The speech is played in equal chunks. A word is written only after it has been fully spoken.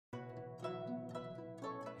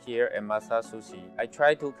here at Masa Sushi. I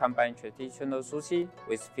try to combine traditional sushi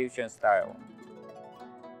with fusion style.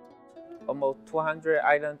 Almost 200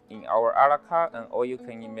 items in our a la carte and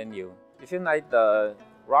all-you-can-eat menu. If you like the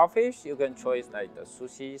raw fish, you can choose like the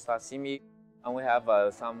sushi, sashimi, and we have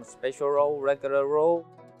some special roll, regular roll.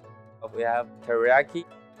 We have teriyaki,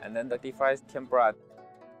 and then the deep fried tempura.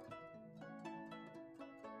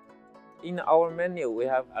 In our menu, we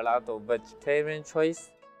have a lot of vegetarian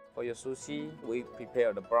choice. For your sushi, we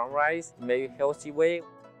prepare the brown rice, made healthy way.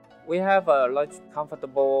 We have a large,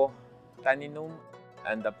 comfortable dining room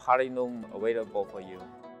and the party room available for you.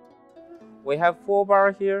 We have 4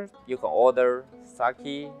 bars here. You can order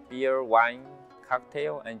sake, beer, wine,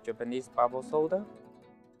 cocktail, and Japanese bubble soda.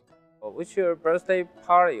 With your birthday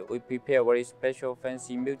party, we prepare very special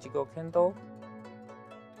fancy musical candle.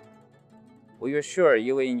 We are sure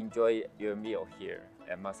you will enjoy your meal here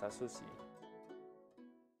at Masa Sushi.